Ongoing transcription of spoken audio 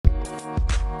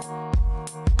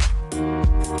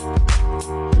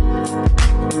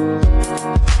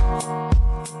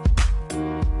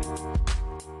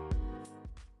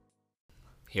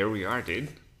here we are, dude.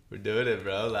 We're doing it,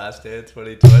 bro. Last day of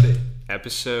 2020.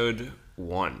 Episode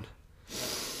 1.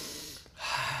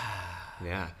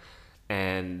 Yeah.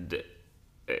 And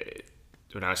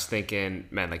when I was thinking,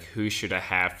 man, like, who should I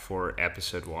have for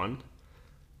episode 1?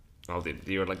 Well,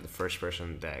 you were like the first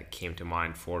person that came to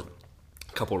mind for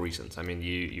a couple of reasons. I mean,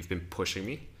 you've been pushing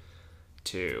me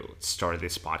to start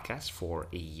this podcast for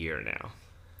a year now.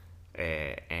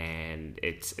 And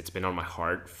it's been on my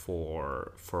heart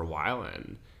for a while,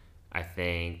 and I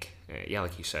think,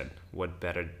 like you said, what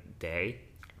better day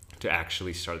to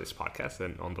actually start this podcast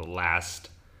than on the last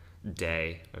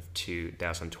day of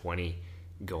 2020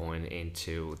 going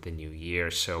into the new year.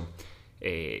 So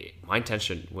my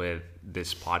intention with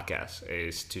this podcast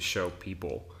is to show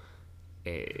people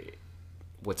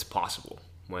what's possible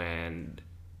when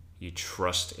you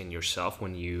trust in yourself,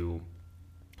 when you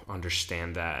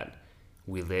understand that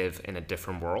we live in a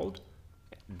different world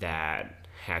that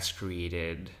has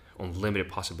created unlimited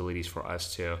possibilities for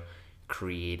us to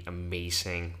create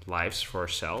amazing lives for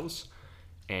ourselves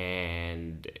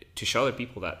and to show other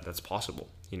people that that's possible,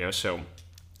 So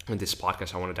in this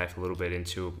podcast, I want to dive a little bit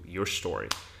into your story,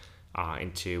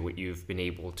 into what you've been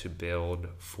able to build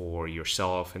for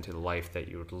yourself, into the life that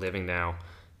you're living now,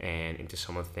 and into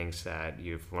some of the things that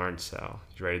you've learned. So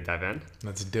you ready to dive in?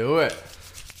 Let's do it.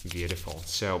 Beautiful.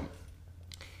 So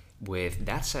with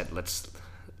that said, let's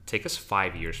take us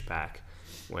 5 years back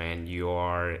when you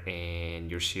are in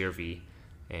your CRV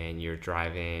and you're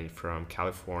driving from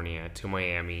California to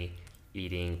Miami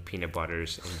eating peanut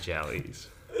butters and jellies.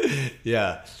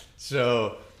 Yeah.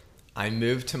 So I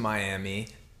moved to Miami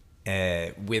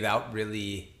without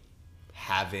really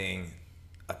having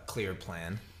a clear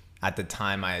plan. At the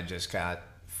time, I had just got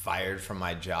fired from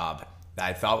my job that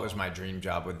I thought was my dream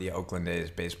job with the Oakland A's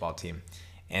baseball team.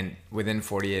 And within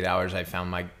 48 hours, I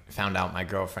found out my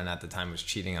girlfriend at the time was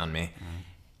cheating on me. Mm-hmm.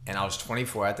 And I was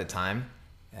 24 at the time.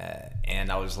 And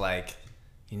I was like,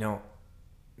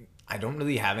 I don't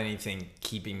really have anything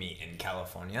keeping me in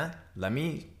California. Let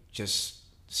me just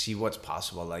see what's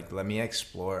possible. Like, let me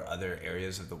explore other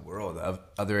areas of the world,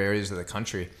 other areas of the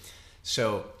country.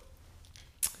 So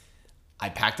I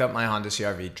packed up my Honda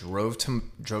CRV,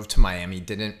 drove to Miami,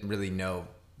 didn't really know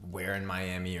where in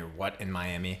Miami or what in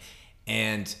Miami.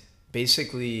 And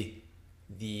basically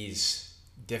these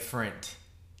different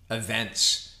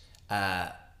events,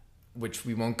 which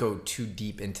we won't go too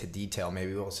deep into detail.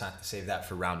 Maybe we'll save that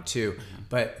for round 2. Mm-hmm.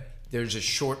 But there's a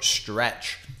short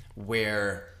stretch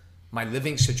where my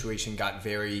living situation got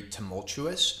very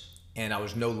tumultuous and I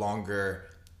was no longer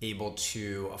able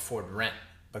to afford rent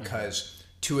because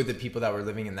 2 of the people that were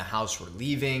living in the house were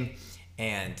leaving,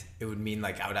 and it would mean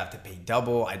like I would have to pay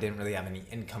double. I didn't really have any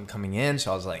income coming in.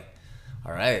 So I was like,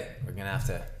 all right, we're going to have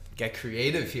to get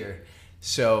creative here.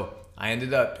 So I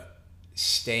ended up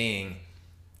staying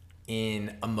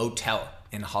in a motel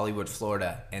in Hollywood,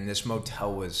 Florida. And this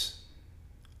motel was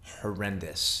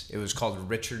horrendous. It was called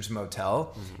Richard's Motel.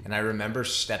 Mm-hmm. And I remember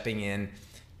stepping in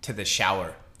to the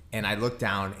shower and I looked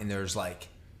down and there was like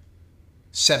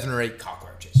 7 or 8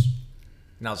 cockroaches.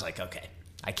 And I was like, okay,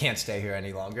 I can't stay here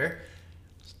any longer.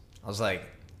 I was like,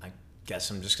 I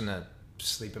guess I'm just going to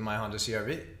sleep in my Honda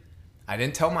CRV. I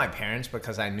didn't tell my parents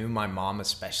because I knew my mom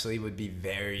especially would be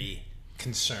very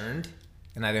concerned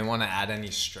and I didn't want to add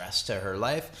any stress to her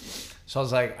life. So I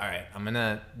was like, all right, I'm going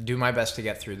to do my best to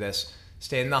get through this.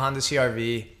 Stayed in the Honda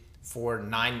CRV for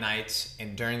 9 nights,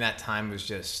 and during that time was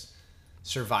just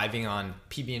surviving on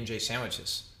PB&J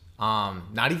sandwiches.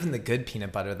 Not even the good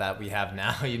peanut butter that we have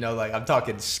now, like I'm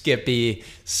talking Skippy,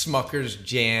 Smucker's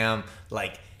jam,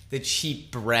 like the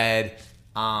cheap bread,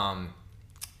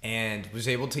 and was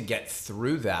able to get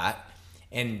through that.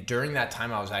 And during that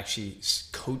time, I was actually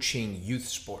coaching youth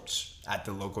sports at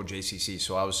the local JCC.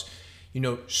 So I was,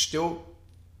 still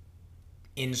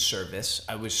in service.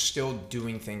 I was still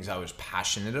doing things I was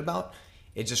passionate about.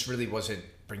 It just really wasn't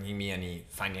bringing me any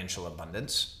financial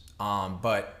abundance.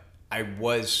 But I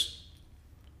was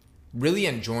really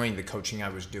enjoying the coaching I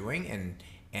was doing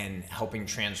and helping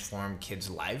transform kids'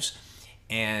 lives.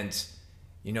 And,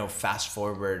 fast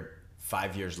forward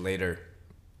 5 years later,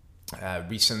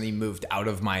 recently moved out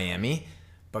of Miami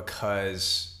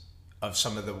because of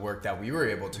some of the work that we were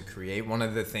able to create. One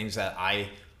of the things that I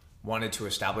wanted to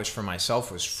establish for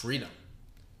myself was freedom.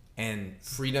 And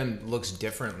freedom looks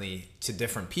differently to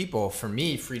different people. For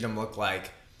me, freedom looked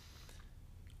like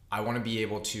I want to be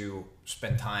able to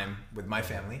spend time with my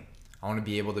family. I want to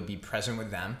be able to be present with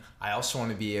them. I also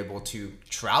want to be able to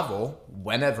travel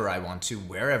whenever I want to,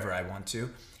 wherever I want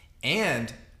to.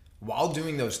 And while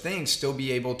doing those things, still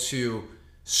be able to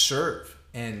serve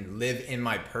and live in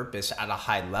my purpose at a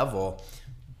high level,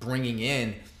 bringing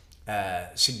in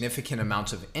significant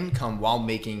amounts of income while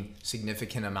making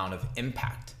significant amount of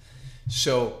impact.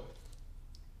 So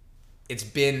it's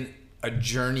been a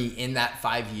journey in that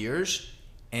 5 years,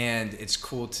 and it's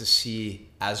cool to see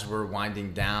as we're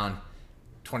winding down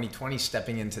 2020,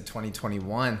 stepping into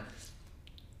 2021,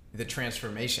 the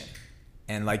transformation.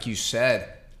 And like you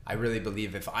said, I really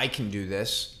believe if I can do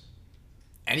this,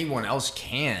 anyone else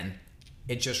can.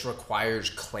 It just requires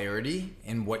clarity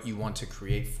in what you want to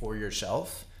create for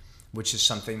yourself, which is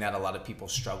something that a lot of people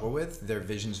struggle with. Their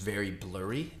vision's very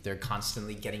blurry. They're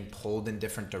constantly getting pulled in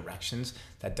different directions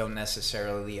that don't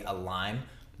necessarily align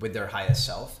with their highest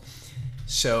self.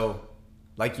 So,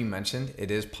 like you mentioned,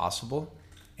 it is possible.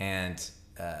 And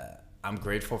I'm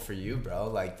grateful for you, bro.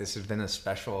 Like, this has been a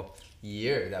special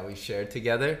year that we've shared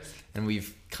together. And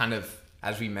we've kind of,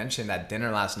 as we mentioned at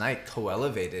dinner last night,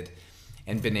 co-elevated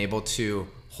and been able to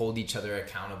hold each other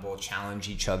accountable, challenge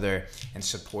each other, and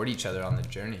support each other on the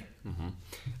journey. Mm-hmm.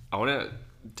 I want to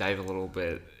dive a little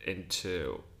bit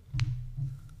into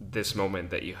this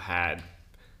moment that you had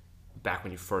back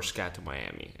when you first got to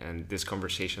Miami and this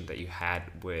conversation that you had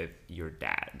with your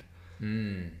dad.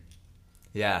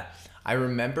 Yeah, I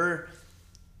remember,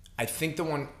 I think the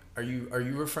one, are you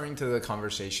referring to the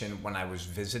conversation when I was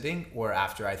visiting or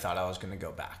after I thought I was going to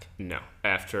go back? No,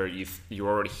 after you were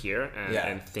already here and, Yeah.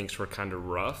 and things were kind of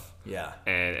rough. Yeah.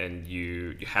 And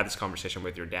you had this conversation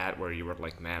with your dad where you were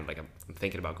like, man, like I'm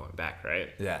thinking about going back, right?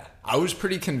 Yeah, I was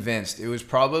pretty convinced. It was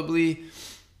probably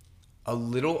a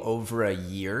little over a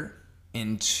year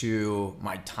into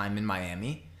my time in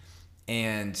Miami.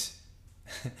 And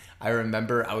I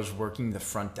remember I was working the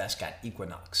front desk at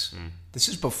Equinox. This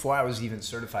is before I was even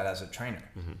certified as a trainer.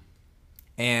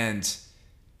 And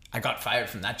I got fired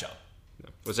from that job.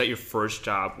 Was that your first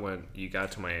job when you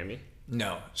got to Miami?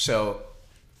 No. So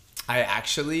I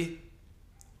actually,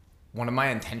 one of my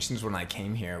intentions when I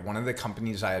came here, one of the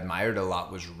companies I admired a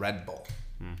lot was Red Bull.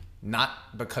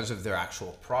 Not because of their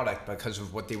actual product, but because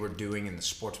of what they were doing in the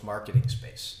sports marketing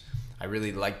space. I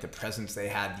really liked the presence they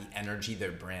had, the energy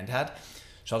their brand had.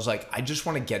 So I was like, I just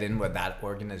want to get in with that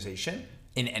organization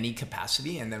in any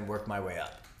capacity and then work my way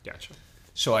up. Gotcha.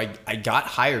 So I got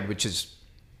hired, which is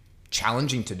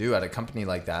challenging to do at a company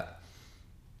like that,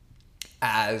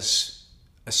 as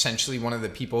essentially one of the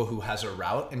people who has a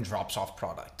route and drops off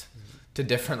product to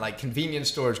different like convenience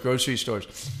stores, grocery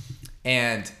stores.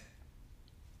 And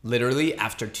literally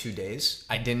after 2 days,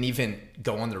 I didn't even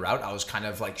go on the route. I was kind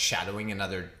of like shadowing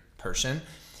another person.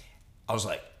 I was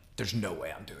like, there's no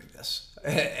way I'm doing this.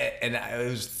 And it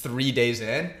was 3 days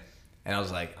in. And I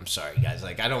was like, I'm sorry, guys.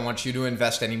 Like, I don't want you to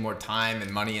invest any more time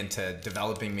and money into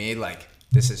developing me. Like,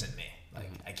 this isn't me. Like,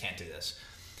 I can't do this.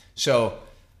 So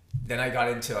then I got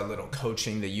into a little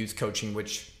coaching, the youth coaching,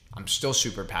 which I'm still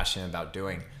super passionate about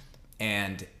doing.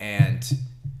 And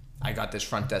I got this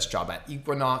front desk job at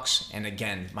Equinox. And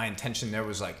again, my intention there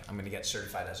was like, I'm going to get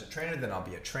certified as a trainer. Then I'll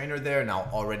be a trainer there. And I'll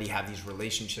already have these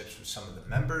relationships with some of the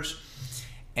members.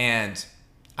 And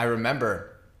I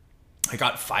remember I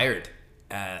got fired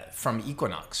from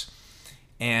Equinox.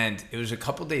 And it was a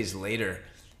couple days later.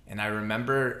 And I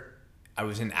remember I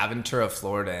was in Aventura,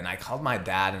 Florida. And I called my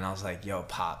dad and I was like, yo,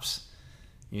 Pops,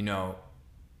 you know,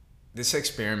 this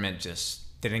experiment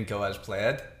just didn't go as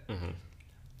planned.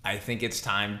 I think it's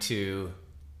time to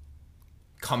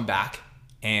come back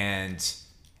and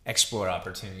explore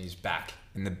opportunities back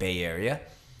in the Bay Area.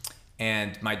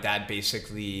 And my dad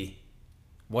basically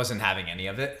wasn't having any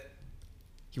of it.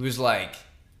 He was like,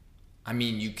 I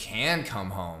mean, you can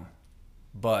come home,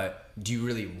 but do you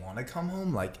really want to come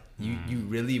home? Like, you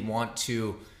really want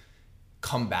to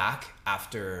come back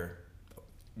after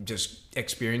just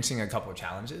experiencing a couple of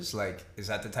challenges? Like, is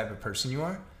that the type of person you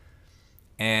are?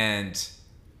 And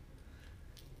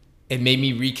it made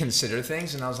me reconsider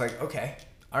things. And I was like, okay,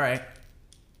 all right.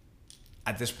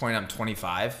 At this point, I'm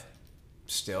 25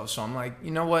 still. So I'm like,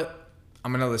 you know what?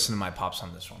 I'm going to listen to my pops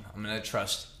on this one. I'm going to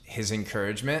trust his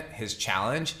encouragement, his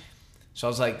challenge. So I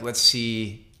was like, let's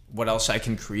see what else I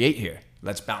can create here.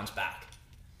 Let's bounce back.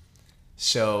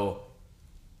 So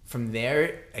from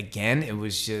there, again, it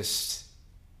was just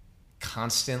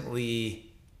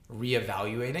constantly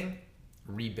reevaluating,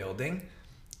 rebuilding.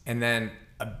 And then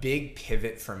a big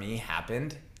pivot for me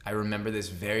happened. I remember this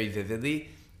very vividly.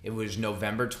 It was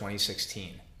November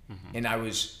 2016. And I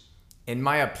was in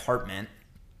my apartment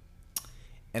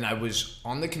and I was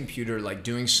on the computer like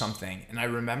doing something. And I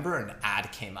remember an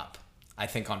ad came up, I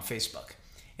think on Facebook.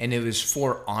 And it was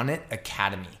for Onnit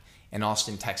Academy in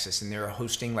Austin, Texas. And they were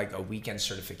hosting like a weekend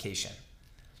certification.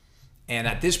 And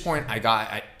at this point, I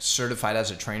got certified as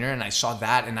a trainer and I saw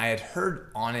that and I had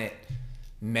heard Onnit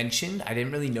mentioned. I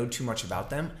didn't really know too much about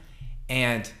them.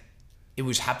 And it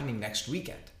was happening next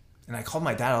weekend. And I called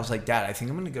my dad. I was like, Dad, I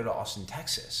think I'm going to go to Austin,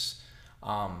 Texas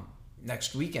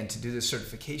next weekend to do this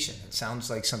certification. It sounds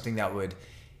like something that would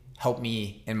help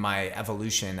me in my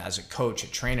evolution as a coach, a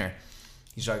trainer.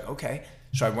 He's like, okay.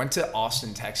 So I went to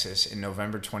Austin, Texas in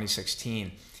November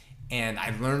 2016, and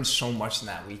I learned so much in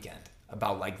that weekend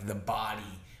about like the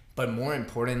body, but more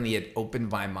importantly, it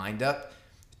opened my mind up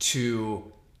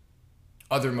to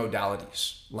other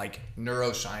modalities like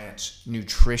neuroscience,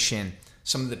 nutrition.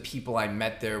 Some of the people I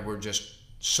met there were just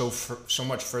so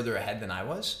much further ahead than I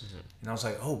was. Mm-hmm. And I was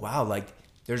like, oh wow, like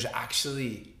there's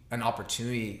actually an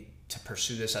opportunity to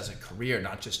pursue this as a career,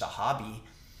 not just a hobby.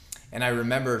 And I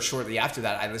remember shortly after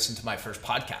that, I listened to my first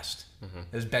podcast. Mm-hmm.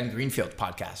 It was Ben Greenfield's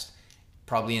podcast,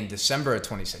 probably in December of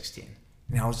 2016.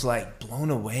 And I was like blown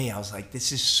away. I was like,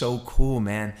 this is so cool,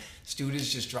 man. This dude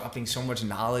is just dropping so much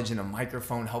knowledge in a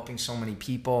microphone, helping so many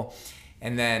people.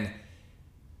 And then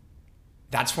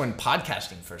that's when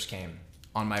podcasting first came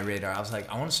on my radar. I was like,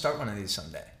 I want to start one of these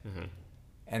someday. Mm-hmm.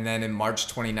 And then in March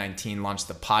 2019, launched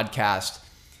the podcast.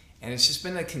 And it's just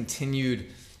been a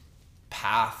continued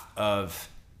path of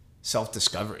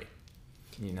self-discovery,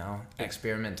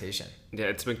 experimentation. Yeah,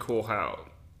 it's been cool how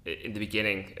in the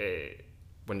beginning,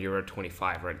 when you were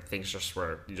 25, right,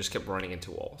 you just kept running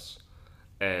into walls.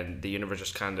 And the universe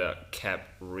just kind of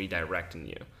kept redirecting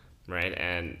you, right?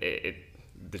 And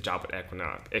the job at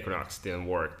Equinox didn't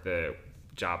work. The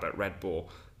job at Red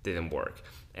Bull didn't work.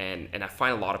 And I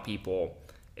find a lot of people,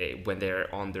 when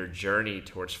they're on their journey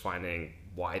towards finding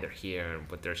why they're here and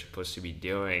what they're supposed to be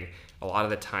doing, a lot of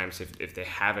the times if they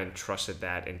haven't trusted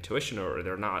that intuition or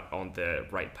they're not on the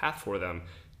right path for them,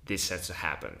 this tends to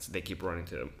happen. So they keep running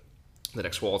to the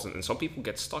next walls, and some people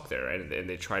get stuck there, right? And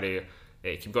they try to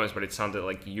keep going, but it sounded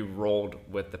like you rolled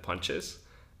with the punches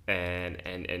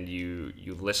and you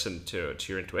listened to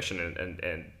your intuition,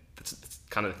 and that's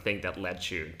kind of the thing that led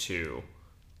you to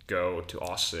go to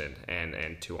Austin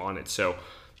and to Onnit. So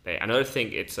another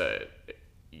thing,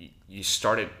 you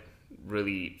started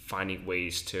really finding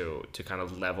ways to kind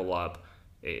of level up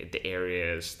the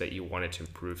areas that you wanted to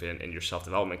improve in your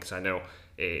self-development, because I know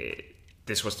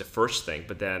this was the first thing,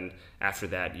 but then after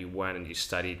that you went and you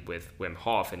studied with Wim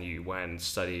Hof, and you went and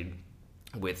studied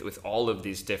with all of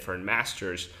these different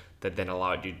masters that then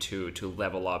allowed you to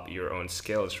level up your own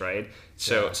skills, right?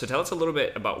 So tell us a little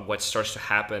bit about what starts to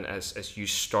happen as you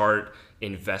start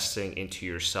investing into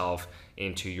yourself,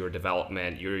 into your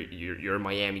development. You're in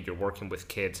Miami, you're working with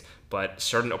kids, but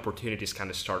certain opportunities kind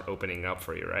of start opening up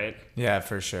for you, right? Yeah,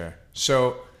 for sure.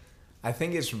 So I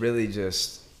think it's really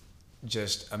just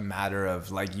a matter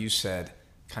of, like you said,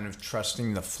 kind of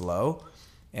trusting the flow.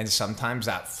 And sometimes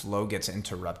that flow gets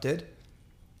interrupted,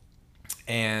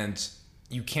 and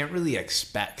you can't really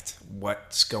expect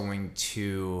what's going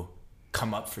to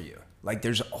come up for you. Like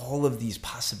there's all of these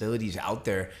possibilities out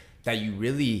there that you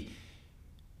really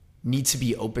need to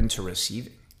be open to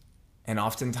receiving. And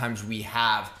oftentimes we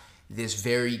have this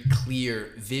very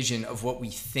clear vision of what we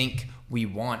think we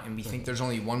want, and we think there's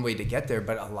only one way to get there.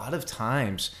 But a lot of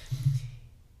times,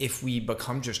 if we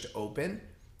become just open,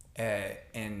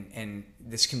 and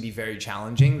this can be very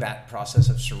challenging, that process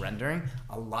of surrendering,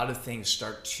 a lot of things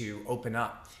start to open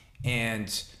up.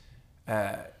 And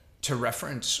to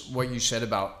reference what you said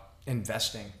about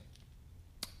investing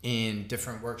in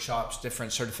different workshops,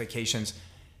 different certifications,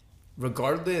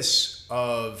 regardless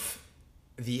of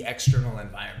the external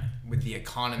environment, with the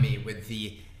economy, with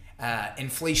the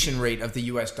inflation rate of the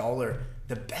US dollar,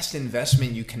 the best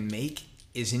investment you can make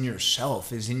is in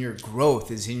yourself, is in your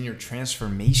growth, is in your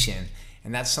transformation.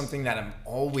 And that's something that I'm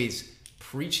always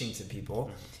preaching to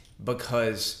people,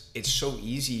 because it's so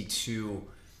easy to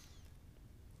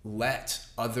let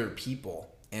other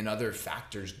people and other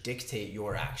factors dictate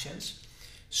your actions.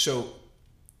 So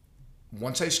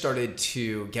once I started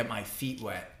to get my feet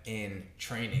wet in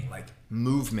training, like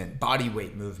movement, body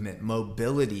weight movement,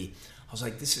 mobility, I was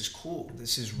like, this is cool.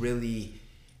 This is really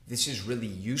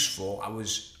useful. I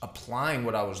was applying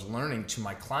what I was learning to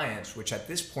my clients, which at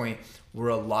this point were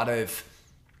a lot of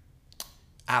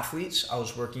athletes. I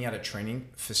was working at a training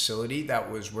facility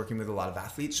that was working with a lot of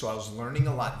athletes. So I was learning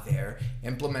a lot there,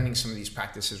 implementing some of these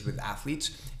practices with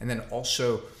athletes. And then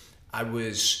also I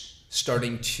was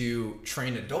starting to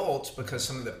train adults, because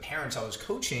some of the parents I was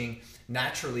coaching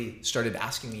naturally started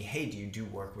asking me, hey, do you do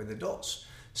work with adults?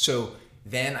 So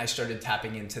then I started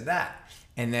tapping into that.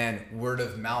 And then word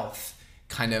of mouth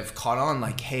kind of caught on,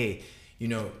 like, hey,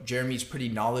 Jeremy's pretty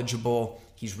knowledgeable.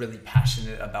 He's really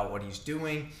passionate about what he's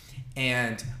doing.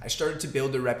 And I started to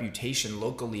build a reputation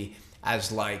locally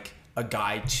as like a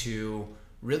guy to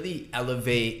really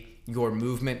elevate your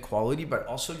movement quality, but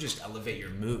also just elevate your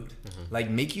mood. Mm-hmm. Like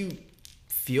make you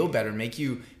feel better, make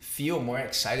you feel more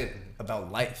excited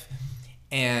about life.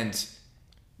 And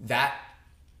that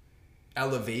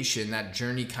elevation, that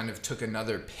journey kind of took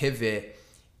another pivot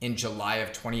in July of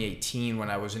 2018 when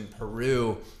I was in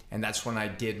Peru. And that's when I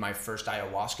did my first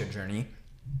ayahuasca journey.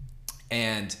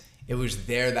 And it was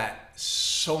there that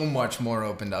so much more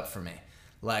opened up for me.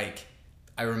 Like,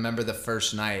 I remember the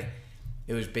first night,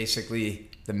 it was basically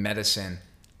the medicine.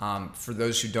 For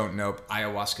those who don't know,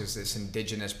 ayahuasca is this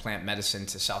indigenous plant medicine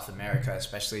to South America,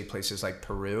 especially places like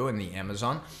Peru and the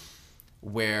Amazon,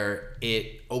 where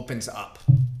it opens up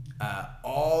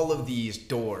all of these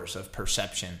doors of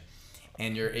perception,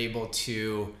 and you're able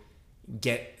to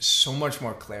get so much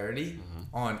more clarity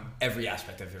on every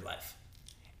aspect of your life.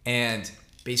 And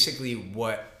basically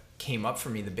what came up for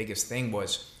me, the biggest thing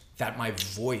was that my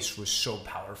voice was so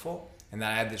powerful and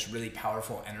that I had this really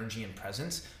powerful energy and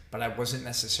presence, but I wasn't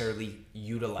necessarily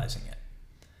utilizing it.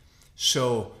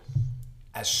 So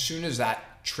as soon as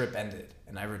that trip ended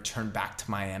and I returned back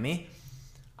to Miami,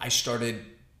 I started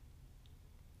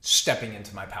stepping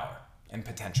into my power and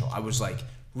potential. I was like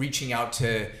reaching out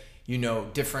to,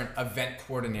 different event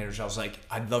coordinators. I was like,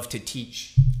 I'd love to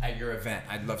teach at your event.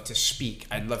 I'd love to speak.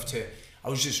 I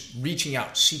was just reaching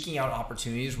out, seeking out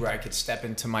opportunities where I could step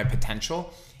into my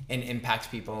potential and impact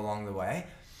people along the way.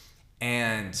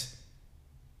 And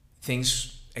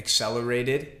things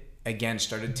accelerated. Again,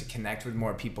 started to connect with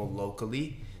more people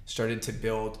locally, started to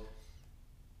build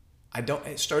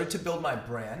my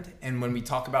brand. And when we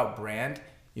talk about brand,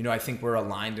 I think we're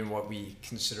aligned in what we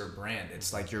consider brand.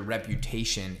 It's like your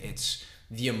reputation. It's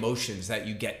the emotions that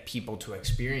you get people to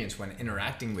experience when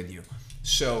interacting with you.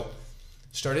 So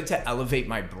started to elevate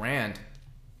my brand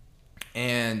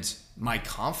and my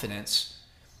confidence.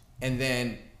 And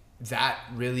then that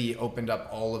really opened up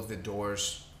all of the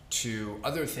doors to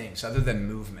other things other than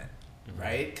movement,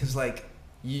 right? Because like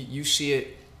you see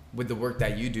it with the work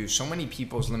that you do. So many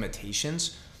people's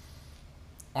limitations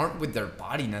aren't with their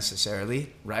body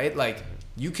necessarily, right? Like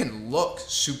you can look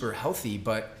super healthy,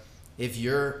 but if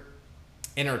your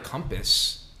inner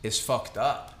compass is fucked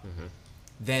up,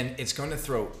 then it's going to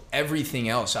throw everything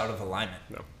else out of alignment.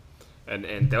 No.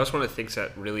 And that was one of the things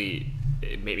that really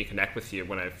it made me connect with you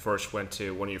when I first went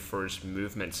to one of your first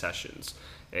movement sessions,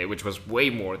 which was way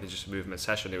more than just a movement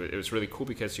session. It was really cool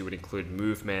because you would include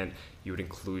movement, you would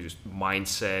include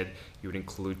mindset, you would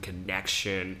include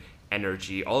connection,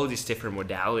 energy, all of these different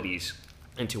modalities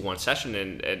into one session.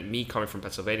 And me coming from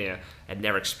Pennsylvania, I'd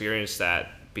never experienced that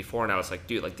before, and I was like,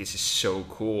 dude, like this is so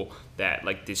cool that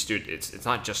like this dude, it's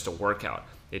not just a workout.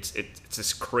 It's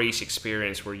this crazy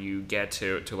experience where you get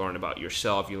to learn about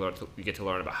yourself, you get to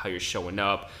learn about how you're showing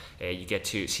up, you get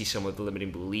to see some of the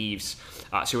limiting beliefs.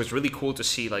 So it was really cool to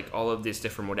see like all of these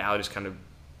different modalities kind of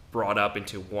brought up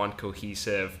into one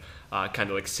cohesive kind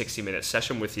of like 60-minute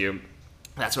session with you.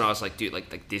 That's when I was like, dude,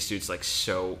 like this dude's like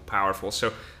so powerful.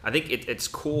 So I think it's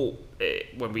cool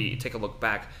when we take a look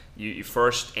back, you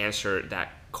first answered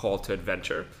that call to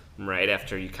adventure, right?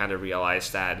 After you kind of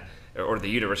realized that, or the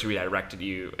universe redirected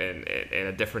you in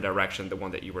a different direction, the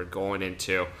one that you were going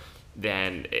into.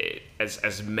 Then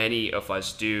as many of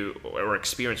us do or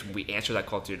experience when we answer that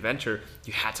call to adventure,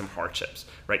 you had some hardships,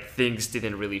 right? Things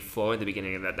didn't really flow in the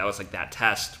beginning, and that was like that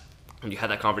test. And you had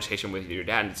that conversation with your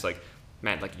dad, and it's like,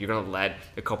 man, like you're gonna let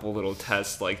a couple little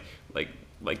tests, like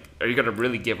are you gonna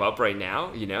really give up right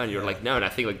now? And you're like, no. And I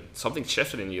think like something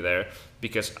shifted in you there,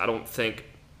 because I don't think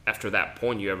after that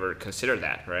point you ever considered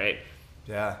that, right?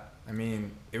 Yeah, I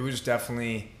mean, it was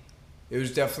definitely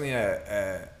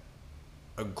a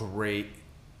great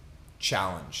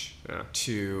challenge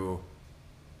to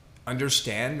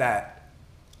understand that.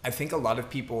 I think a lot of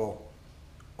people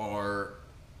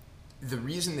the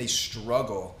reason they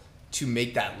struggle to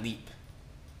make that leap,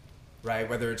 right?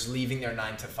 Whether it's leaving their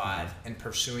 9 to 5 and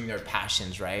pursuing their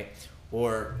passions, right?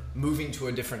 Or moving to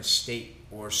a different state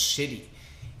or city,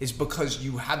 is because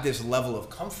you have this level of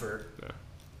comfort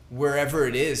wherever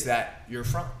it is that you're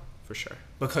from. For sure.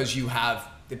 Because you have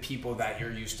the people that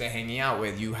you're used to hanging out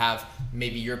with. You have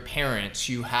maybe your parents.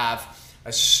 You have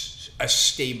a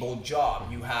stable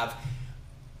job. You have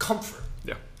comfort.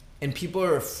 Yeah. And people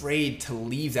are afraid to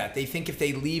leave that. They think if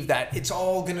they leave that, it's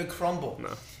all going to crumble.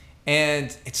 No.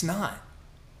 And it's not.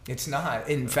 It's not.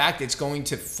 In fact, it's going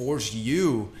to force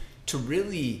you to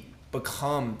really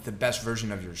become the best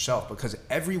version of yourself, because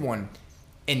everyone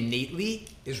innately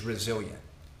is resilient.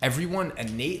 Everyone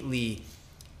innately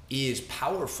is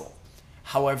powerful.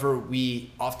 However,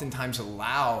 we oftentimes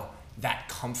allow that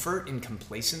comfort and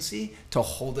complacency to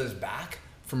hold us back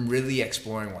from really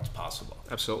exploring what's possible.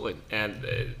 Absolutely.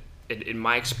 And in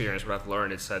my experience, what I've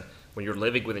learned is that when you're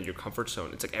living within your comfort zone,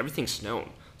 it's like everything's known.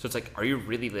 So it's like, are you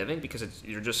really living? Because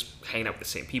you're just hanging out with the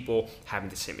same people, having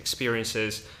the same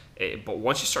experiences. But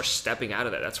once you start stepping out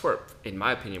of that, that's where, in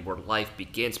my opinion, where life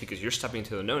begins, because you're stepping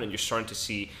into the unknown and you're starting to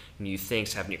see new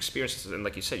things, have new experiences. And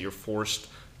like you said, you're forced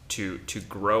to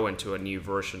grow into a new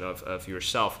version of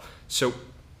yourself. So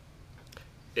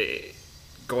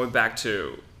going back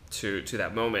to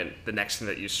that moment, the next thing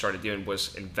that you started doing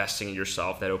was investing in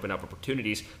yourself. That opened up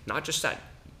opportunities. Not just that,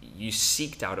 you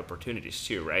seeked out opportunities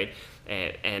too, right?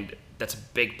 And that's a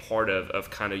big part of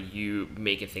kind of you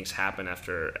making things happen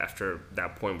after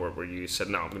that point where you said,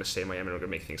 no, I'm going to stay in Miami and I'm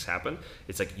going to make things happen.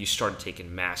 It's like you started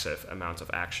taking massive amounts of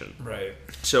action. Right.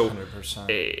 So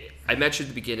 100%. I met you at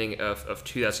the beginning of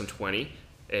 2020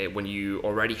 when you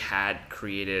already had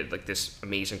created like this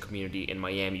amazing community in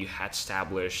Miami. You had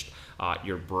established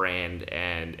your brand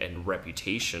and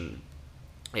reputation.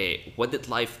 What did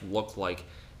life look like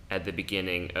at the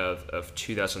beginning of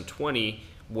 2020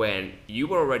 when you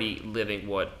were already living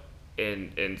what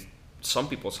in some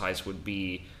people's eyes would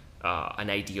be an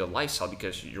ideal lifestyle,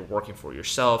 because you're working for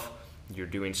yourself, you're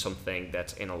doing something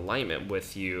that's in alignment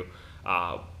with you.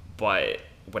 But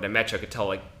when I met you, I could tell,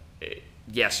 like,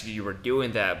 yes, you were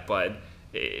doing that, but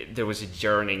there was a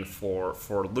yearning for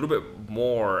a little bit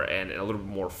more and a little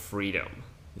bit more freedom.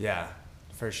 Yeah,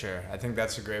 for sure. I think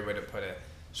that's a great way to put it.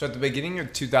 So at the beginning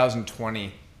of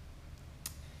 2020,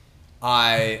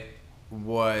 I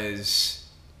was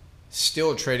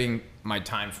still trading my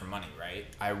time for money, right?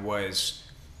 I was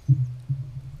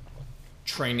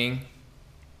training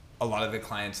a lot of the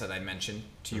clients that I mentioned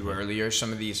to you earlier,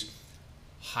 some of these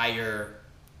higher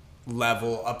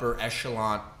level, upper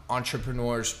echelon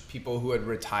entrepreneurs, people who had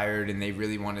retired and they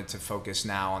really wanted to focus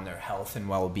now on their health and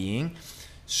well-being.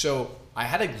 So I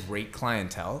had a great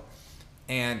clientele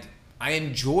and I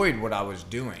enjoyed what I was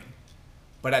doing.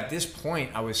 But at this point,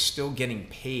 I was still getting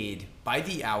paid by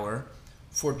the hour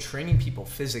for training people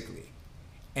physically.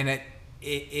 And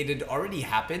it had already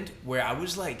happened where I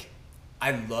was like,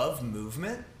 I love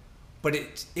movement, but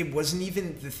it wasn't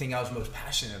even the thing I was most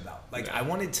passionate about. Like, I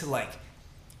wanted to like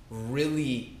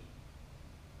really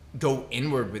go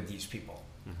inward with these people.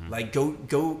 Mm-hmm. Like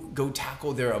go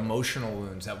tackle their emotional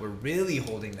wounds that were really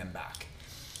holding them back.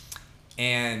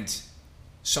 And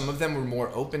some of them were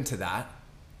more open to that.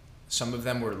 Some of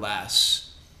them were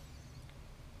less,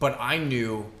 but I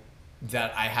knew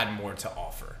that I had more to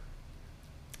offer.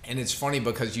 And it's funny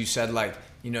because you said, like,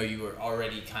 you know, you were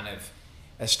already kind of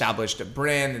established a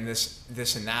brand and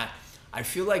this and that. I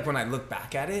feel like when I look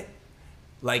back at it,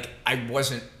 like I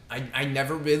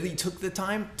never really took the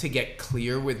time to get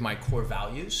clear with my core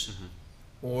values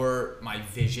or my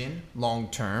vision long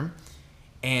term.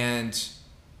 And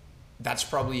that's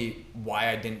probably why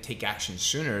I didn't take action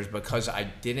sooner, is because I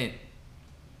didn't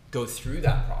go through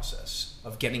that process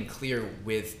of getting clear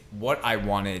with what I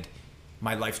wanted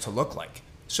my life to look like.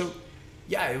 So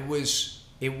yeah, it was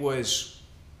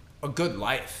a good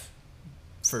life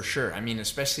for sure. I mean,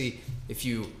 especially if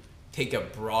you take a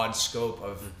broad scope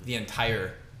of the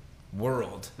entire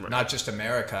world, not just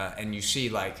America, and you see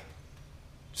like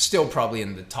still probably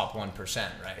in the top 1%,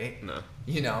 right? No.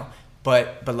 You know,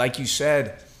 but like you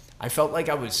said, I felt like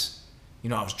I was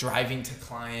driving to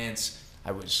clients.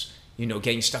 I was,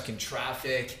 getting stuck in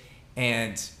traffic,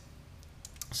 and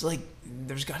it's like,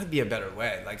 there's got to be a better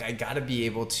way. Like, I got to be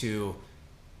able to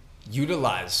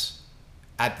utilize,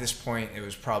 at this point, it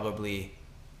was probably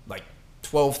like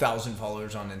 12,000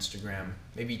 followers on Instagram,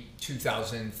 maybe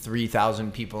 2,000,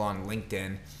 3,000 people on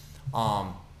LinkedIn.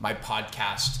 My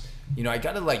podcast, I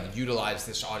got to like utilize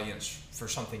this audience for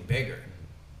something bigger,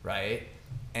 right?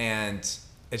 And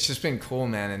it's just been cool,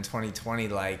 man. In 2020,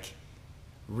 like,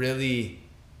 really,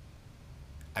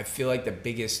 I feel like the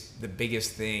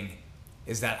biggest thing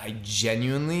is that I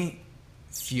genuinely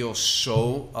feel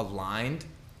so aligned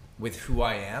with who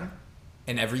I am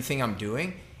and everything I'm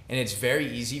doing. And it's very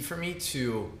easy for me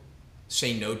to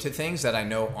say no to things that I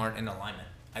know aren't in alignment.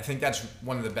 I think that's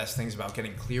one of the best things about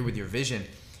getting clear with your vision,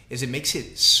 is it makes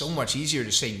it so much easier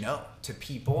to say no to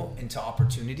people and to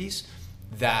opportunities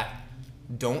that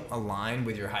don't align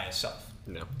with your highest self.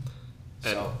 No.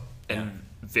 And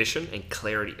vision and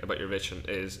clarity about your vision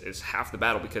is half the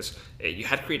battle, because you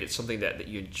had created something that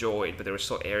you enjoyed, but there were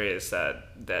still areas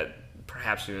that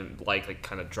perhaps you didn't like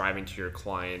kind of driving to your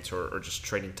clients or just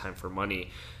trading time for money.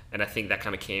 And I think that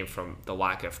kind of came from the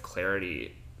lack of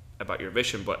clarity about your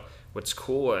vision. But what's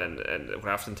cool and what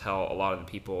I often tell a lot of the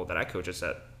people that I coach is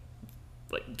that,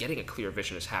 like, getting a clear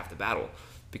vision is half the battle,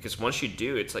 because once you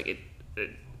do, it's like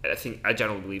I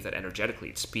generally believe that energetically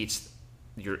it speeds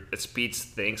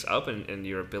things up and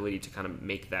your ability to kind of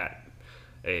make that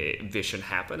vision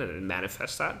happen and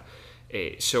manifest that.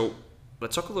 So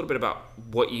let's talk a little bit about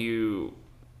what you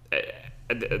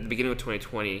at the beginning of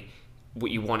 2020,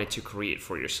 what you wanted to create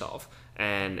for yourself,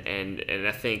 and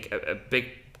I think a big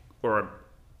or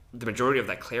the majority of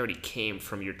that clarity came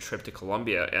from your trip to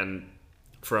Colombia and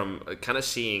from kind of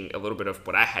seeing a little bit of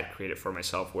what I had created for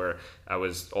myself, where I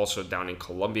was also down in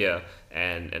Colombia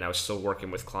and I was still working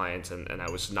with clients, and I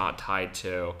was not tied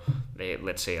to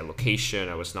let's say a location.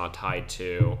 I was not tied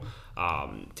to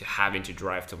having to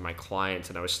drive to my clients,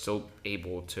 and I was still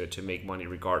able to make money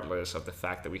regardless of the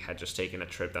fact that we had just taken a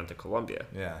trip down to Colombia.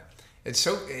 Yeah. It's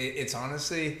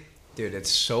honestly, dude, it's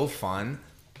so fun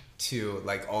to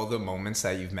like all the moments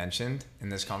that you've mentioned in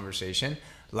this conversation.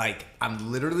 Like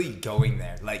I'm literally going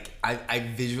there. Like I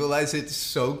visualize it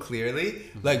so clearly.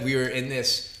 Like we were in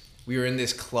this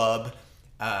club.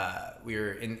 We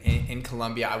were in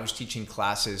Colombia. I was teaching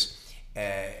classes,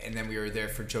 and then we were there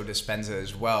for Joe Dispenza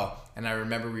as well. And I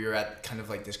remember we were at kind of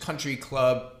like this country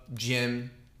club gym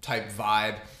type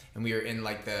vibe, and we were in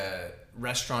like the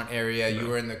restaurant area. You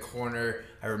were in the corner.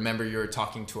 I remember you were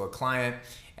talking to a client,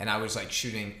 and I was like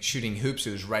shooting hoops.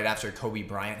 It was right after Kobe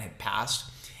Bryant had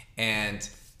passed, and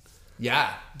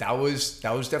yeah, that was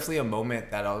definitely a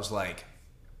moment that I was like,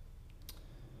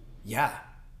 yeah,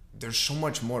 there's so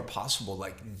much more possible.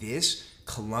 Like this,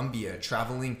 Colombia,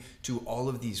 traveling to all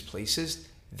of these places,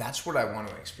 that's what I want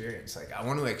to experience. Like I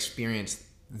want to experience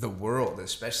the world,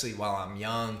 especially while I'm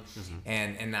young,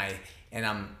 and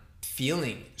I'm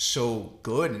feeling so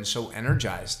good and so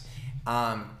energized.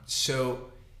 So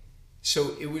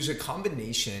it was a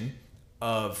combination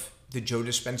of the Joe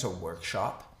Dispenza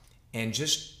workshop and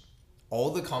just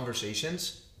all the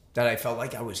conversations that I felt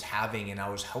like I was having, and I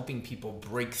was helping people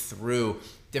break through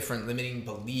different limiting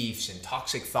beliefs and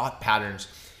toxic thought patterns.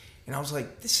 And I was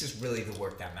like, this is really the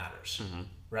work that matters,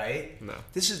 right? No.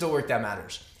 This is the work that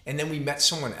matters. And then we met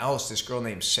someone else, this girl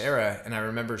named Sarah, and I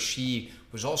remember she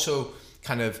was also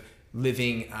kind of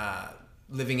living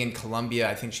in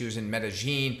Colombia. I think she was in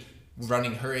Medellin,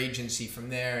 running her agency from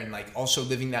there, and like also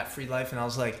living that free life. And I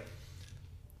was like,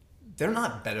 they're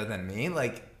not better than me.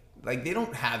 Like they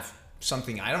don't have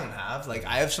something I don't have. Like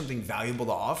I have something valuable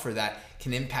to offer that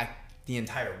can impact the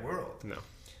entire world. No.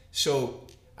 So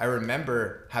I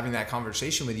remember having that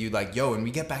conversation with you, like, yo, when we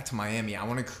get back to Miami, I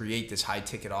want to create this high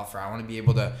ticket offer. I want to be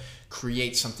able to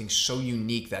create something so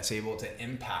unique that's able to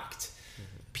impact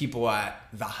people at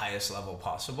the highest level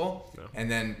possible. No. And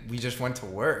then we just went to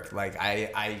work. Like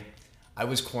I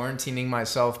was quarantining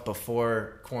myself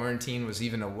before quarantine was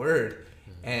even a word,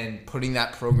 and putting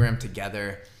that program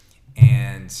together.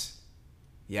 And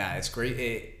yeah, it's great.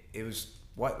 It was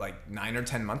like 9 or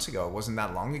 10 months ago. It wasn't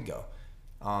that long ago.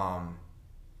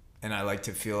 And I like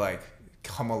to feel like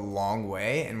come a long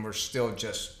way, and we're still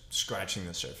just scratching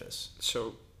the surface.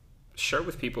 So share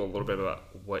with people a little bit about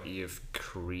what you've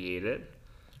created,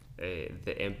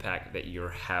 the impact that you're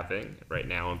having right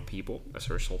now on people as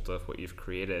a result of what you've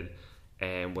created,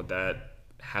 and what that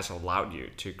has allowed you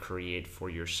to create for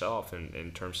yourself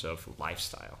in terms of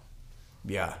lifestyle.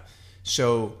 Yeah.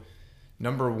 So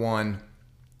number one,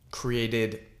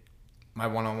 created my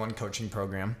one-on-one coaching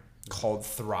program called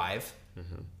Thrive,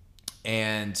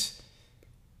 and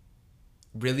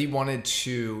really wanted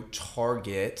to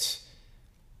target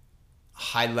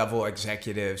high-level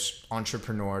executives,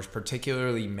 entrepreneurs,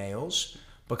 particularly males,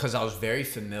 because I was very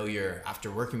familiar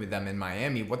after working with them in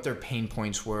Miami, what their pain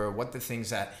points were, what the things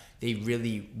that they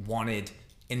really wanted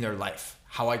in their life,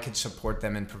 how I could support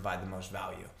them and provide the most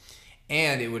value.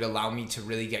 And it would allow me to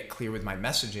really get clear with my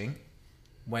messaging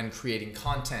when creating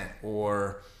content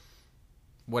or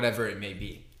whatever it may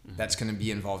be that's going to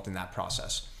be involved in that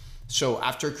process. So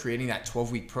after creating that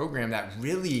 12-week program, that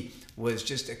really was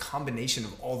just a combination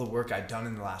of all the work I'd done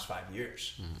in the last 5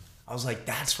 years. I was like,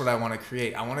 that's what I want to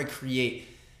create. I want to create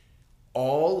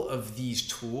all of these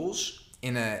tools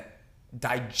in a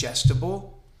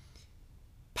digestible,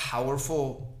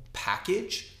 powerful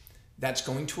package that's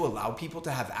going to allow people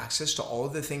to have access to all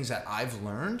of the things that I've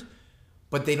learned,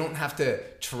 but they don't have to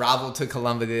travel to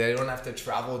Colombia. They don't have to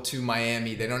travel to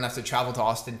Miami. They don't have to travel to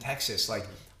Austin, Texas. Like,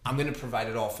 I'm going to provide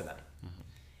it all for them.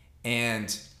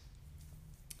 And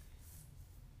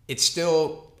it's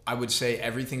still, I would say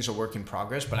everything's a work in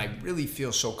progress, but I really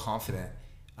feel so confident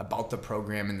about the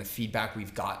program and the feedback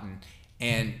we've gotten.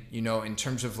 And, you know, in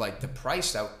terms of like the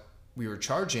price that we were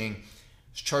charging, I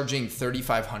was charging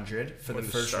 $3,500 for the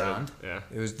first round. Yeah.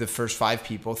 It was the first 5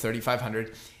 people,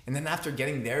 $3,500. And then after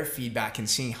getting their feedback and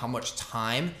seeing how much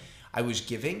time I was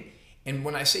giving, and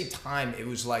when I say time, it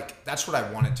was like, that's what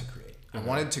I wanted to create. I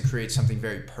wanted to create something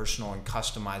very personal and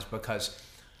customized because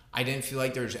I didn't feel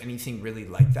like there was anything really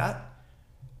like that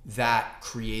that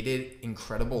created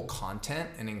incredible content,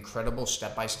 an incredible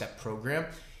step-by-step program,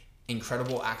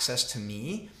 incredible access to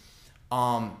me,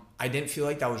 I didn't feel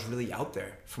like that was really out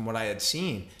there from what I had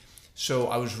seen. So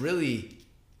I was really,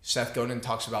 Seth Godin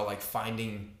talks about like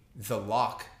finding the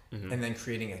lock and then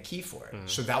creating a key for it.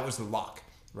 So that was the lock,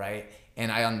 right?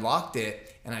 And I unlocked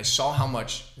it and I saw how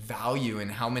much value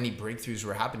and how many breakthroughs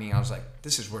were happening. I was like,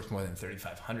 this is worth more than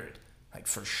 3,500, like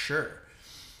for sure.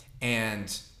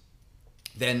 And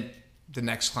then the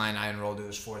next client I enrolled, it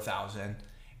was 4,000.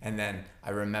 And then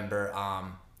I remember it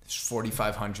was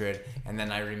 4,500. And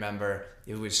then I remember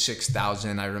it was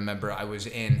 6,000. I remember I was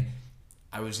in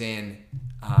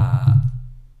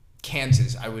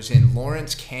Kansas. I was in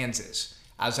Lawrence, Kansas.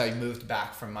 As I moved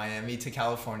back from Miami to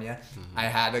California, I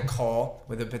had a call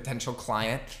with a potential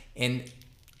client in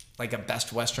like a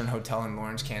Best Western hotel in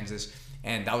Lawrence, Kansas.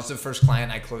 And that was the first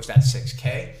client I closed at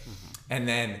 6K. And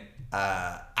then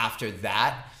after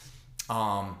that,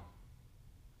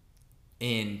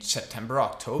 in September,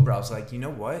 October, I was like, you know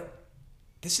what?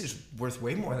 This is worth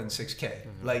way more than 6K.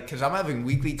 Like, cause I'm having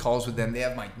weekly calls with them. They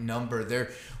have my number.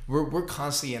 We're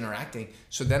constantly interacting.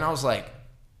 So then I was like,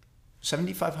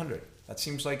 7,500. That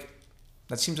seems like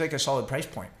a solid price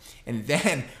point. And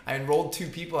then I enrolled 2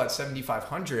 people at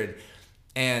 7,500,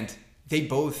 and they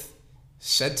both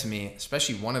said to me,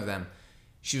 especially one of them,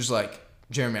 she was like,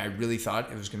 Jeremy, I really thought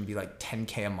it was going to be like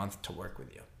 10K a month to work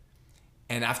with you.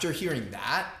 And after hearing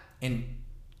that and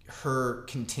her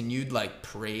continued like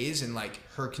praise and like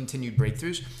her continued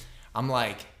breakthroughs, I'm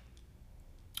like,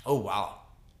 oh wow,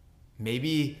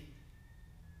 maybe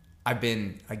I've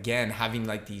been again having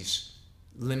like these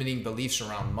limiting beliefs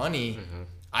around money.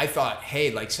 I thought,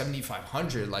 hey, like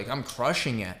 7,500, like I'm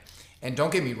crushing it. And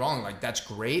don't get me wrong, like that's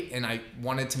great. And I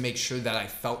wanted to make sure that I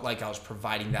felt like I was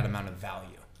providing that amount of value,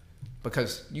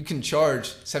 because you can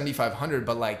charge 7,500,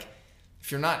 but like if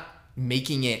you're not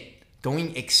making it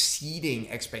exceeding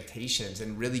expectations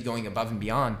and really going above and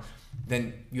beyond,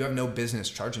 then you have no business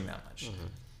charging that much.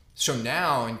 So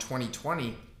now in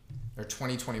 2020 or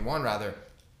 2021 rather,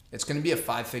 it's going to be a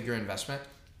 5-figure investment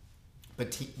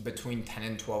between 10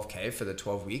 and 12K for the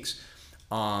 12 weeks.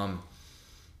 And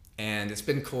it's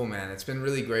been cool, man. It's been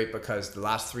really great because the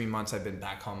last 3 months I've been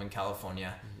back home in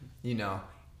California, you know,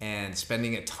 and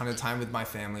spending a ton of time with my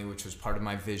family, which was part of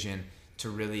my vision to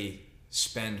really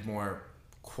spend more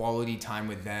quality time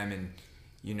with them. And,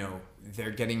 you know,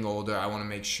 they're getting older. I want to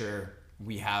make sure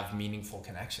we have meaningful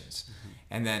connections.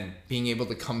 And then being able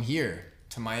to come here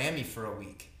to Miami for a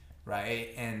week, right?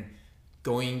 And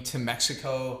going to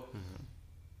Mexico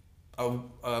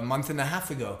a month and a half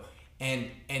ago,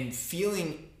 and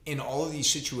feeling in all of these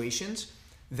situations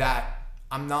that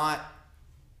I'm not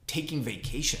taking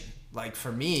vacation. Like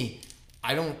for me,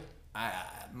 I'm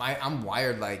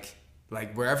wired like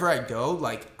wherever I go,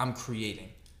 like I'm creating.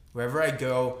 Wherever I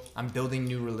go, I'm building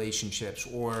new relationships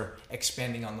or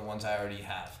expanding on the ones I already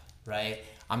have, right?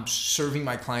 I'm serving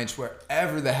my clients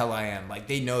wherever the hell I am. Like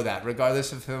they know that,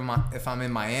 regardless of if I'm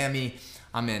in Miami,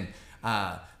 I'm in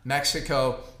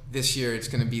Mexico. This year it's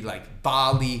gonna be like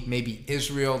Bali, maybe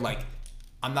Israel. Like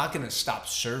I'm not gonna stop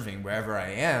serving wherever I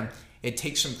am. It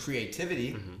takes some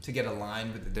creativity to get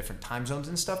aligned with the different time zones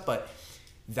and stuff, but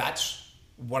that's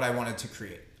what I wanted to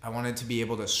create. I wanted to be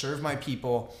able to serve my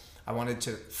people. I wanted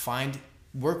to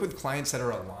work with clients that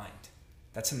are aligned.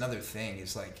 That's another thing,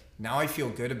 is like, now I feel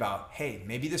good about, hey,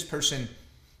 maybe this person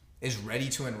is ready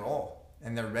to enroll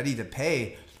and they're ready to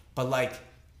pay, but like,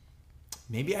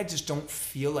 maybe I just don't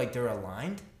feel like they're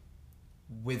aligned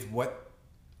with what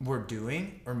we're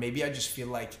doing, or maybe I just feel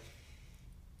like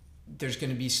there's going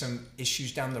to be some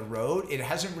issues down the road. It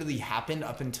hasn't really happened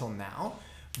up until now,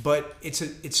 but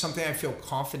it's something I feel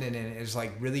confident in, is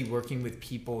like really working with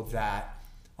people that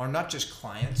are not just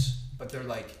clients, but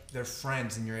they're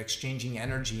friends, and you're exchanging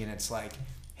energy, and it's like,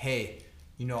 hey,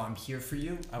 you know, I'm here for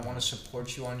you. I want to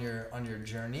support you on your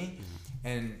journey.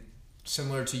 And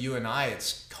similar to you and I,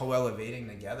 it's co-elevating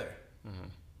together.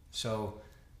 So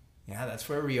yeah, that's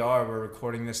where we are. We're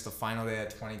recording this the final day of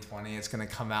 2020. It's going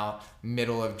to come out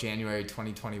middle of January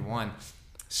 2021.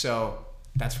 So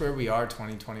that's where we are,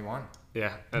 2021.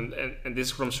 Yeah, and this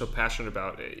is what I'm so passionate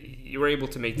about. You were able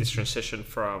to make this transition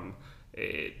from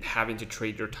having to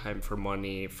trade your time for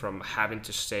money, from having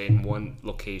to stay in one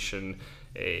location.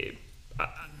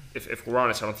 If we're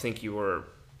honest, I don't think you were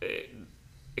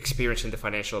experiencing the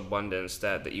financial abundance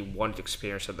that you wanted to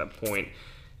experience at that point.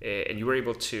 And you were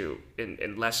able to,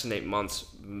 in less than 8 months,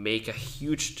 make a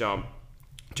huge jump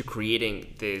to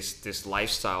creating this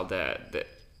lifestyle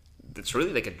that's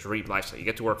really like a dream lifestyle. You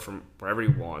get to work from wherever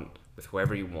you want, with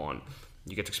whoever you want.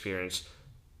 You get to experience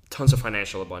tons of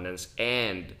financial abundance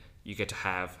and you get to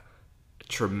have a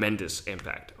tremendous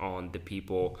impact on the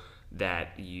people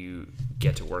that you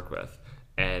get to work with.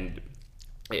 And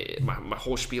my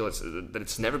whole spiel is that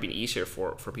it's never been easier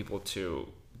for people to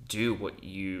do what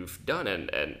you've done, and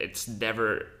it's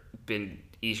never been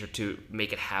easier to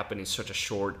make it happen in such a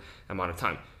short amount of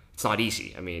time. It's not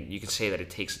easy. I mean, you can say that it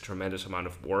takes a tremendous amount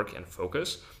of work and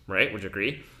focus, right? Would you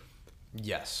agree?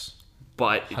 Yes.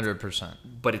 But 100%.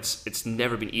 But it's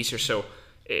never been easier. So,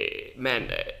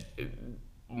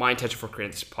 my intention for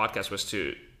creating this podcast was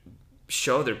to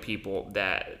show other people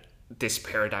that this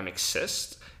paradigm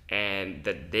exists and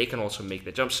that they can also make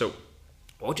the jump. So,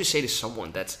 what would you say to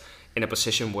someone that's in a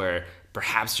position where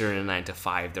perhaps they're in a 9 to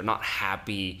 5, they're not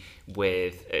happy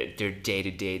with their day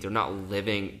to day, they're not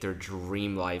living their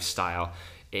dream lifestyle?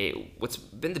 What's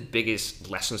been the biggest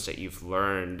lessons that you've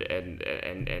learned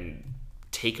and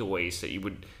takeaways that you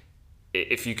would,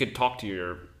 if you could talk to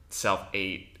yourself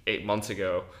 8 months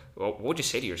ago, what would you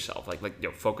say to yourself?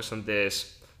 Focus on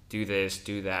this, do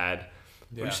that.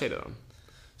 What would you say to them?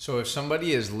 So if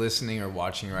somebody is listening or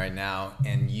watching right now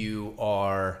and you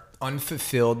are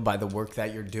unfulfilled by the work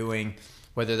that you're doing,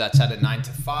 whether that's at a 9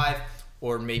 to 5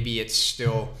 or maybe it's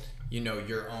still,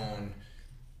 your own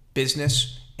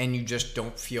business, and you just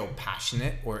don't feel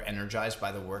passionate or energized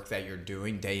by the work that you're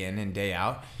doing day in and day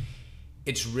out,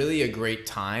 it's really a great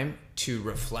time to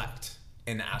reflect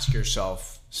and ask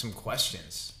yourself some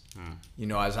questions.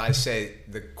 As I say,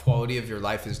 the quality of your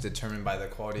life is determined by the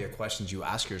quality of questions you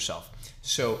ask yourself.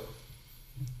 So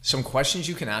some questions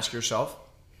you can ask yourself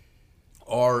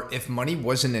are, if money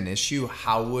wasn't an issue,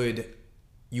 how would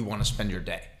you want to spend your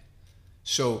day?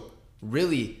 So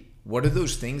really, what are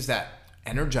those things that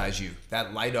energize you,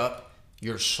 that light up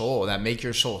your soul, that make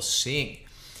your soul sing?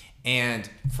 And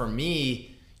for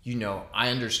me, I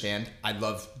understand. I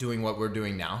love doing what we're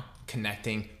doing now,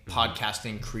 connecting,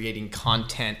 podcasting, creating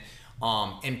content,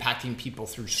 impacting people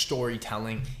through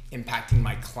storytelling, impacting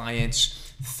my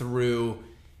clients through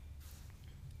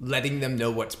letting them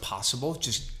know what's possible,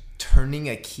 just turning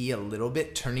a key a little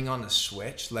bit, turning on a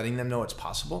switch, letting them know what's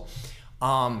possible,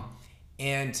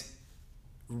 and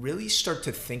really start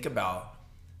to think about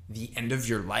the end of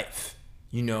your life.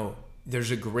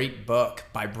 There's a great book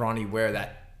by Bronnie Ware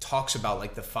that talks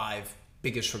about the 5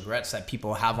 biggest regrets that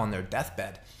people have on their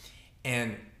deathbed.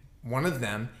 And one of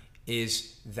them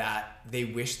is that they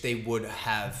wish they would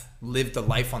have lived a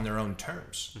life on their own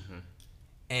terms.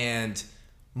 And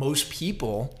most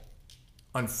people,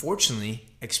 unfortunately,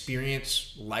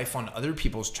 experience life on other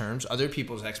people's terms, other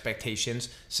people's expectations,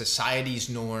 society's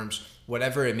norms,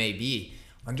 whatever it may be.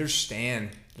 Understand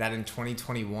that in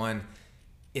 2021,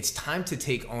 it's time to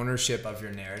take ownership of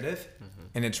your narrative,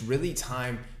 and it's really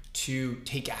time to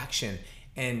take action.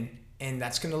 And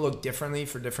that's going to look differently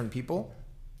for different people.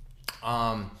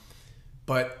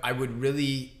 But I would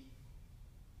really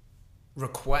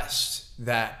request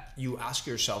that you ask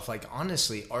yourself,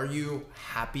 honestly, are you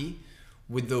happy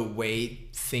with the way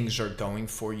things are going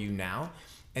for you now?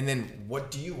 And then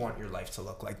what do you want your life to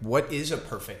look like? What is a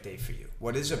perfect day for you?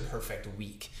 What is a perfect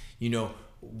week?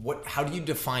 How do you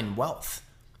define wealth?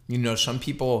 Some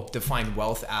people define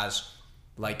wealth as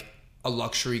a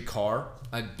luxury car,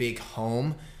 a big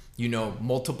home,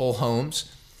 multiple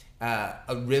homes,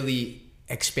 a really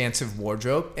expansive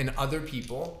wardrobe. And other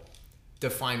people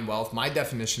define wealth. My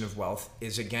definition of wealth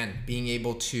is, again, being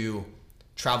able to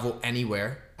travel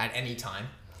anywhere at any time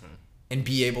and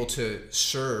be able to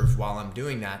serve while I'm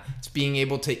doing that. It's being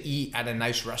able to eat at a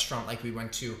nice restaurant like we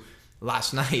went to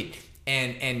last night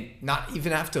and not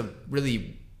even have to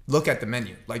really look at the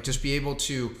menu. Just be able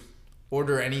to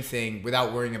order anything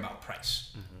without worrying about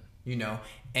price,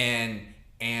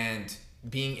 and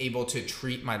being able to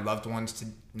treat my loved ones to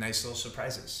nice little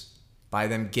surprises, buy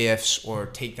them gifts or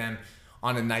take them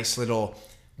on a nice little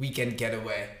weekend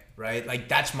getaway, right?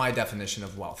 That's my definition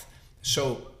of wealth.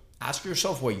 So ask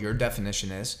yourself what your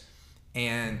definition is,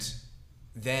 and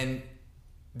then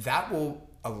that will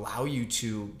allow you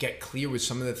to get clear with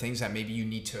some of the things that maybe you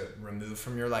need to remove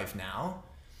from your life now.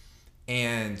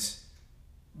 And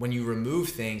when you remove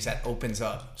things, that opens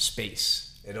up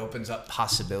space. It opens up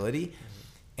possibility.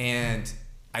 And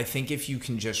I think if you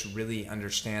can just really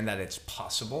understand that it's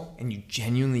possible and you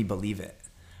genuinely believe it,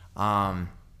 I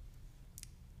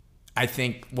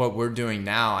think what we're doing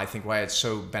now, I think why it's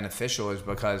so beneficial is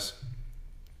because,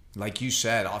 like you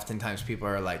said, oftentimes people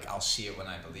are like, I'll see it when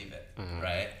I believe it,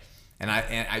 right? And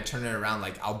I turn it around,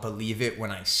 I'll believe it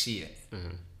when I see it.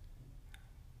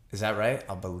 Is that right?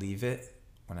 I'll believe it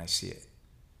when I see it.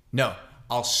 No,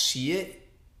 I'll see it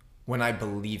when I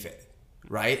believe it,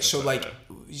 right? That's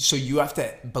so you have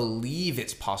to believe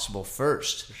it's possible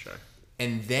first. For sure.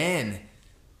 And then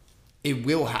it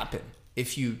will happen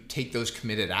if you take those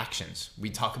committed actions. We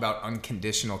talk about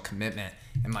unconditional commitment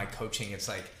in my coaching. It's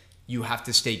like you have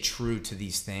to stay true to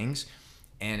these things,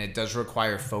 and it does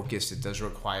require focus. It does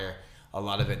require a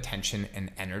lot of attention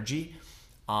and energy.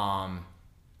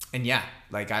 And yeah,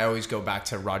 like I always go back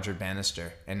to Roger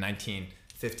Bannister in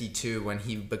 1952 when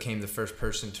he became the first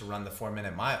person to run the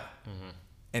 4-minute mile. Mm-hmm.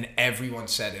 And everyone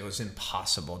said it was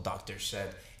impossible. Doctors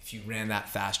said if you ran that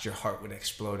fast, your heart would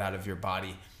explode out of your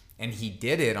body. And he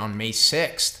did it on May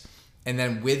 6th. And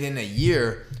then within a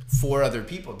year, 4 other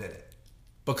people did it.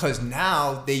 Because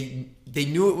now they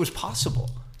knew it was possible.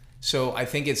 So I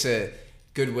think it's a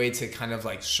good way to kind of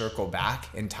like circle back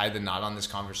and tie the knot on this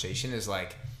conversation is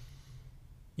like,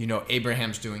 you know,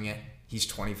 Abraham's doing it. He's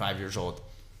 25 years old.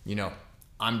 You know,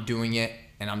 I'm doing it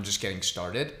and I'm just getting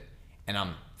started. And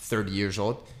I'm 30 years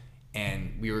old.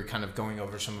 And we were kind of going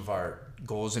over some of our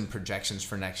goals and projections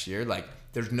for next year. Like,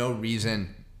 there's no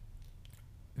reason,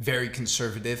 very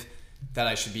conservative, that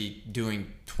I should be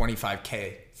doing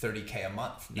 25K, 30K a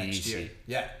month next year.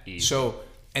 Yeah. Easy. So,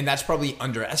 and that's probably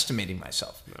underestimating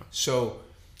myself. No. So,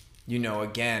 you know,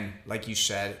 again, like you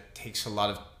said, it takes a lot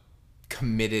of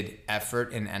committed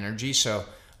effort and energy. So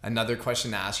another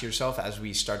question to ask yourself as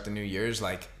we start the new year is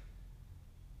like,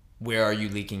 where are you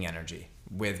leaking energy?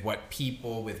 With what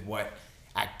people, with what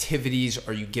activities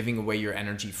are you giving away your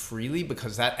energy freely?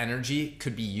 Because that energy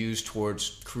could be used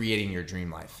towards creating your dream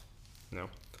life. No.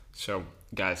 So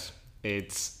guys,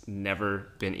 it's never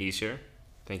been easier.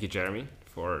 Thank you, Jeremy,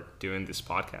 for doing this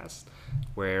podcast.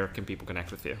 Where can people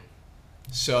connect with you?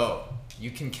 So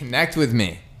you can connect with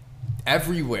me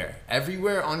everywhere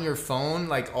on your phone,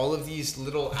 like all of these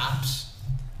little apps,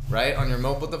 right? On your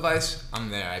mobile device, I'm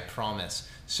there, I promise.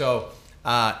 So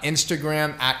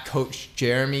Instagram at Coach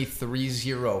Jeremy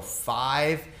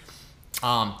 305,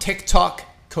 TikTok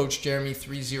Coach Jeremy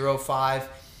 305,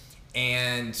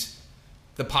 and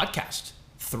the podcast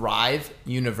Thrive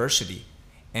University.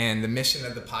 And the mission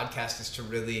of the podcast is to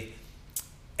really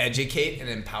educate and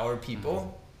empower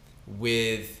people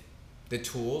with the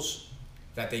tools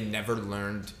that they never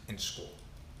learned in school.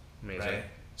 Amazing. Right?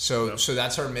 So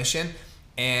that's our mission.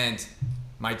 And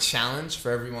my challenge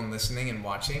for everyone listening and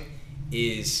watching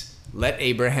is let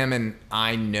Abraham and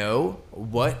I know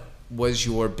what was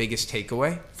your biggest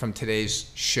takeaway from today's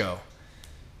show.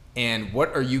 And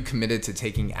what are you committed to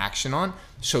taking action on?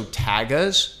 So tag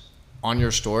us on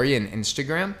your story and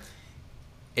Instagram.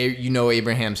 You know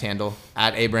Abraham's handle,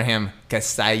 at Abraham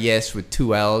Casalles with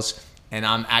 2 L's. And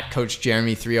I'm at Coach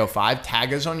Jeremy 305.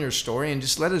 Tag us on your story and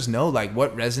just let us know like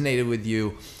what resonated with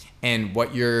you and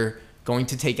what you're going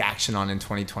to take action on in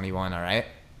 2021. All right.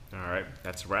 All right.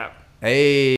 That's a wrap. Hey.